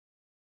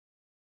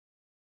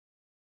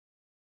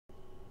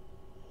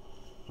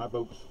Hi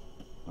folks,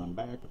 I'm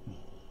back.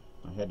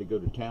 I had to go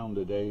to town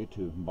today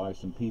to buy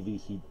some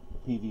PVC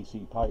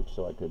pipes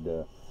so I could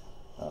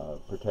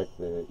protect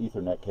the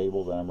Ethernet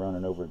cable that I'm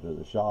running over to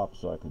the shop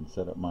so I can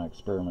set up my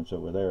experiments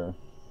over there.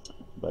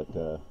 But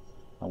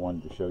I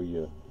wanted to show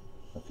you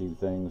a few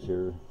things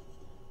here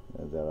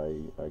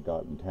that I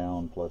got in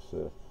town, plus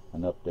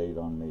an update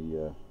on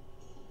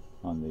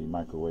the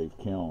MicroWave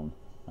kiln.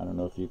 I don't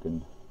know if you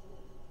can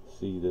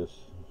see this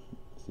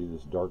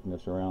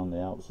darkness around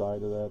the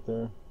outside of that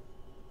there.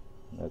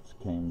 That's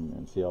came,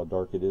 and see how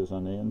dark it is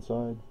on the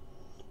inside.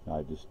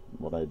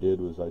 What I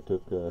did was I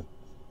took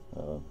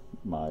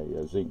my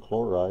zinc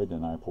chloride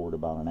and I poured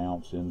about an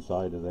ounce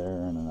inside of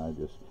there, and then I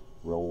just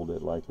rolled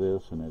it like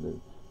this, and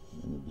it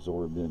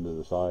absorbed into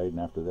the side, and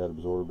after that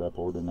absorbed I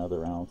poured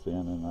another ounce in,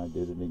 and I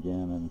did it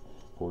again, and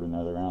poured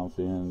another ounce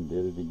in,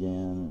 did it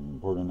again,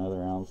 and poured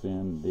another ounce in,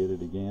 and did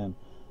it again,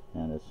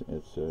 and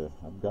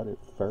I've got it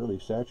fairly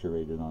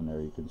saturated on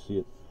there. You can see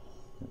it.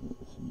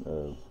 It's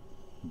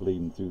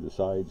bleeding through the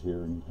sides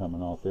here and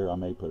coming off there. I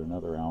may put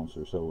another ounce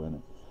or so in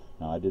it.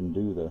 Now I didn't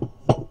do the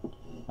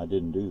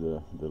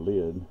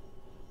lid,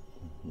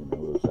 you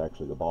know, it's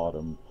actually the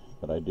bottom,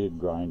 but I did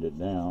grind it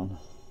down.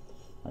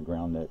 I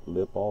ground that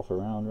lip off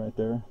around right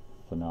there,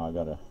 so now I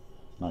got a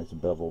nice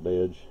beveled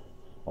edge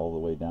all the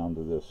way down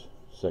to this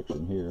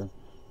section here,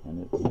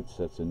 and it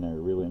sets in there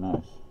really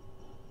nice.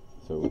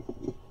 So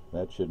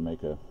that should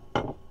make a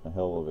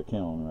hell of a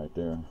kiln right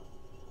there.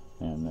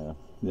 And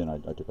then I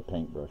took a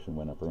paintbrush and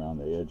went up around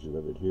the edges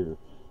of it here,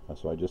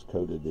 so I just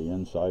coated the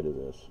inside of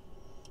this.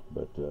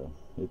 But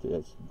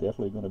it's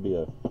definitely going to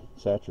be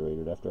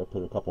saturated after I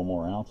put a couple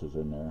more ounces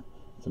in there.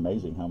 It's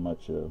amazing how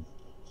much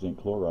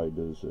zinc chloride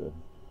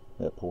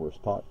that porous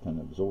pot can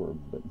absorb.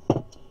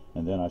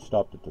 And then I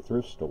stopped at the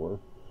thrift store,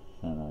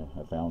 and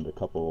I found a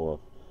couple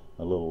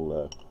a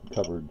little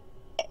covered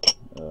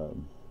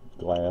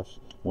glass.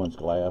 One's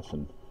glass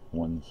and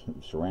one's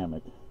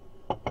ceramic,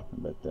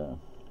 but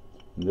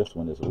this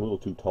one is a little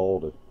too tall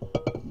to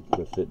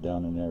fit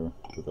down in there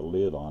with a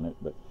lid on it.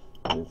 But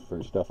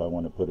for stuff I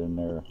want to put in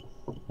there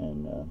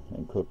and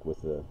cook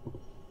with,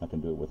 I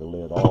can do it with the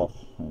lid off,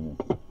 and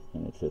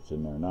it fits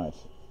in there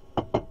nice.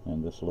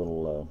 And this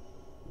little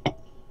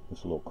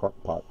crock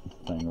pot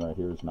thing right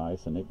here is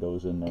nice, and it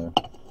goes in there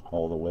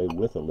all the way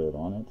with a lid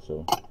on it,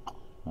 so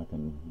I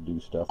can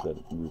do stuff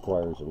that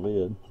requires a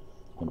lid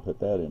and put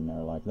that in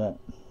there like that.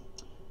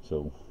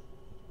 So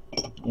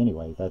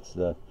anyway, that's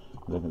the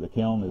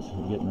kiln is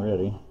getting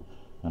ready,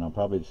 and I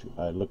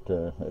looked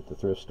at the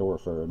thrift store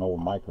for an old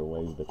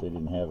microwave, but they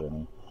didn't have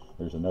any.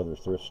 There's another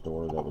thrift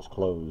store that was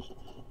closed,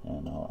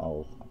 and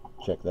I'll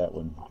check that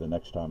one the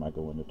next time I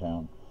go into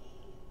town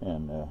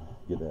and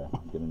get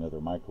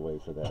another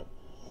microwave for that.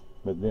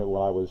 But then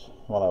while I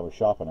was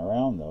shopping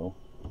around though,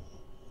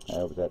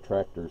 I was at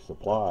Tractor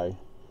Supply,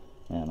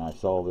 and I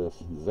saw this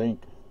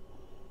zinc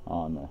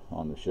on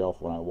the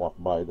shelf when I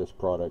walked by this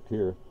product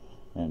here,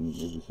 and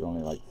it was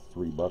only like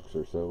 $3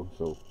 or so.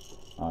 So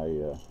I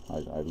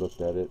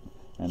looked at it,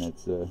 and it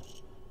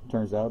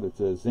turns out it's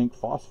a zinc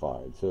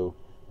phosphide, so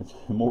it's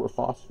more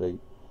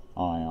phosphate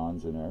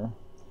ions in there,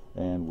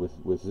 and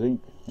with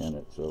zinc in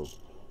it. So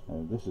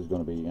this is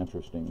going to be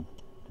interesting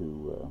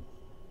to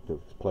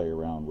play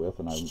around with,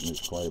 and there's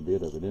quite a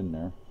bit of it in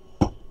there.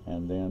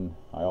 And then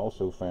I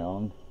also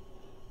found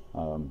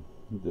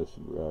this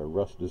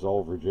rust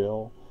dissolver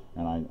gel,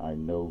 and I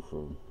know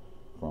from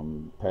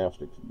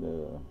past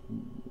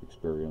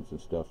experience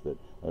and stuff that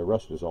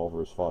rust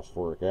dissolver is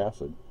phosphoric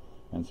acid,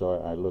 and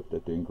so I looked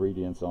at the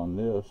ingredients on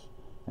this,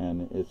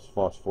 and it's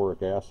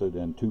phosphoric acid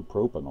and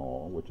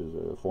 2-propanol, which is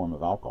a form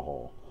of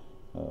alcohol,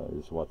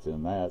 is what's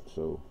in that.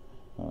 So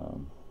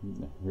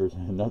here's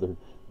another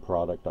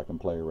product I can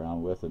play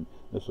around with, and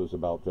this was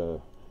about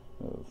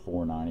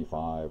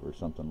 $4.95 or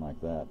something like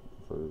that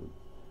for,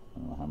 I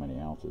don't know how many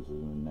ounces is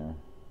in there,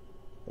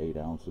 8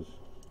 ounces.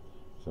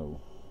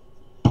 So,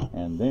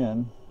 and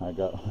then I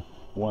got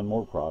one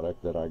more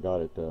product that I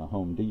got at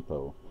Home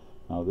Depot.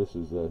 Now this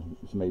is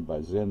it's made by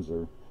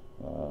Zinsser,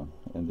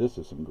 and this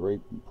is some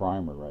great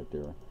primer right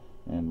there.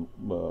 And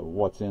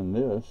what's in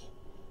this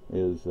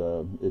is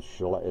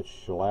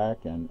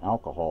shellac and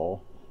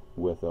alcohol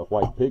with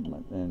white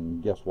pigment.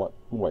 And guess what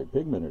white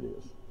pigment it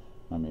is?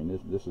 I mean,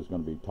 this is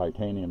going to be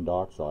titanium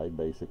dioxide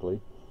basically,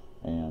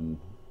 and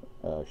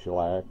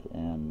shellac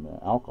and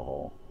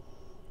alcohol.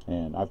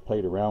 And I've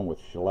played around with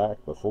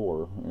shellac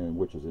before,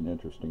 which is an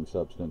interesting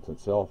substance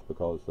itself,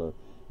 because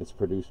it's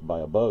produced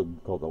by a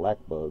bug called the lac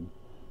bug,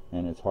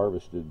 and it's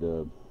harvested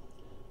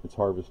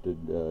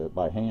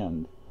by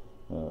hand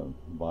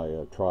by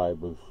a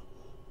tribe of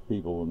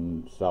people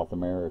in South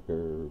America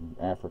or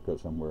Africa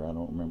somewhere. I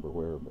don't remember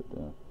where, but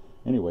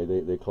anyway,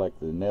 they collect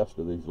the nest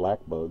of these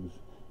lac bugs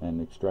and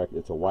extract.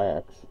 It's a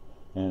wax,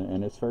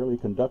 and it's fairly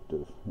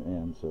conductive.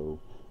 And so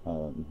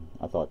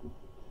I thought,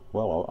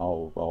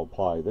 well, I'll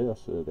apply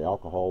this. The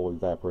alcohol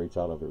evaporates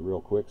out of it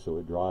real quick, so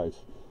it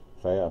dries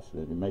fast,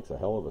 and it makes a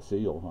hell of a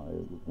seal.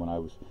 When I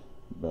was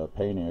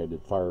painting, I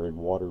did fire and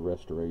water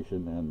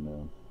restoration,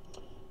 and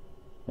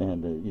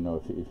And you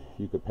know, if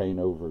you could paint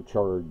over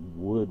charred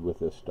wood with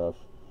this stuff,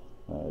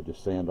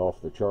 just sand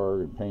off the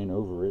char and paint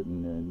over it,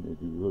 and it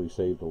really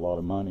saved a lot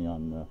of money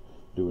on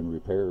doing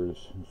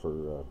repairs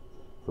for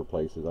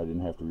places. I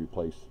didn't have to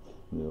replace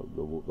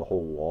the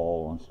whole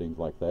wall and things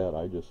like that.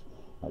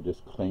 I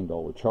just cleaned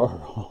all the char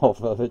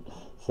off of it,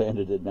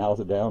 sanded it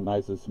down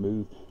nice and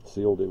smooth,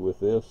 sealed it with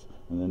this,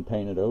 and then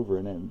painted over,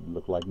 and it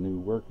looked like new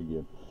work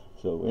again.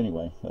 So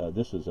anyway,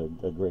 this is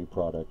a great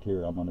product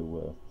here. I'm going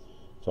to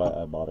so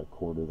I bought a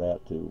quart of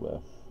that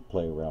to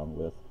play around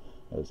with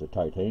as a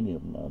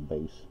titanium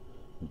base.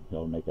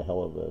 It'll make a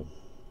hell of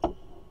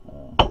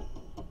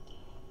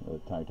a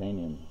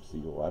titanium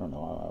seal. I don't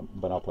know,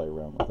 but I'll play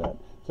around with that.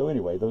 So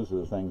anyway, those are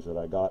the things that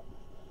I got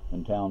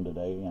in town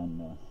today,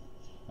 and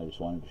I just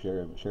wanted to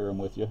share them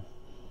with you.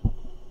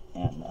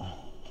 And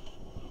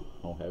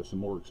I'll have some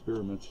more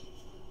experiments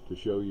to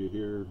show you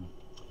here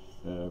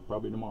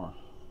probably tomorrow.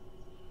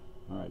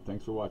 All right,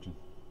 thanks for watching.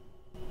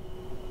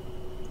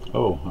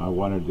 Oh,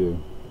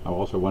 I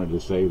also wanted to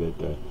say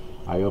that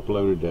I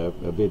uploaded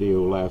a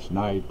video last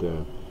night,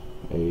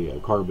 a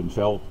carbon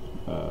felt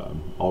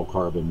all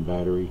carbon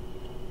battery,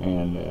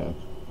 and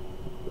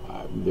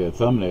the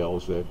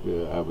thumbnails that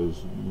I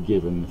was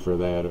given for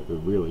that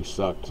really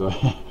sucked. So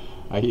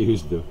I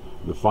used the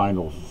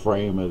final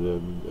frame of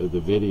the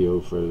video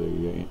for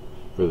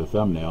the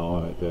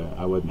thumbnail.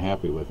 I wasn't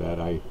happy with that.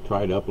 I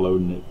tried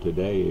uploading it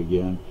today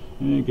again,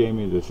 and it gave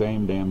me the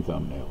same damn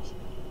thumbnails.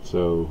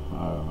 So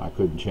I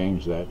couldn't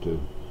change that to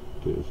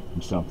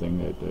something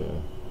that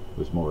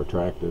was more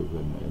attractive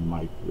and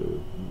might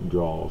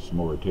draw some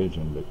more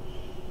attention. But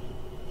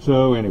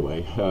so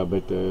anyway, I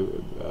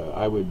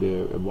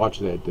would watch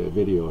that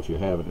video if you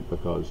haven't,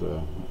 because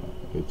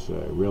it's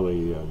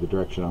really the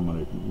direction I'm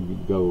going to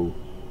go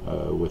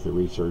with the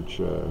research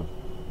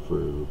for, I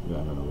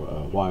don't know,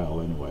 a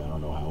while anyway. I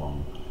don't know how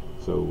long.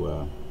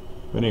 So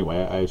but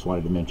anyway, I just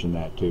wanted to mention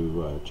that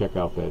too. Check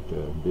out that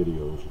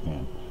video if you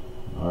can.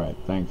 All right,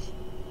 thanks.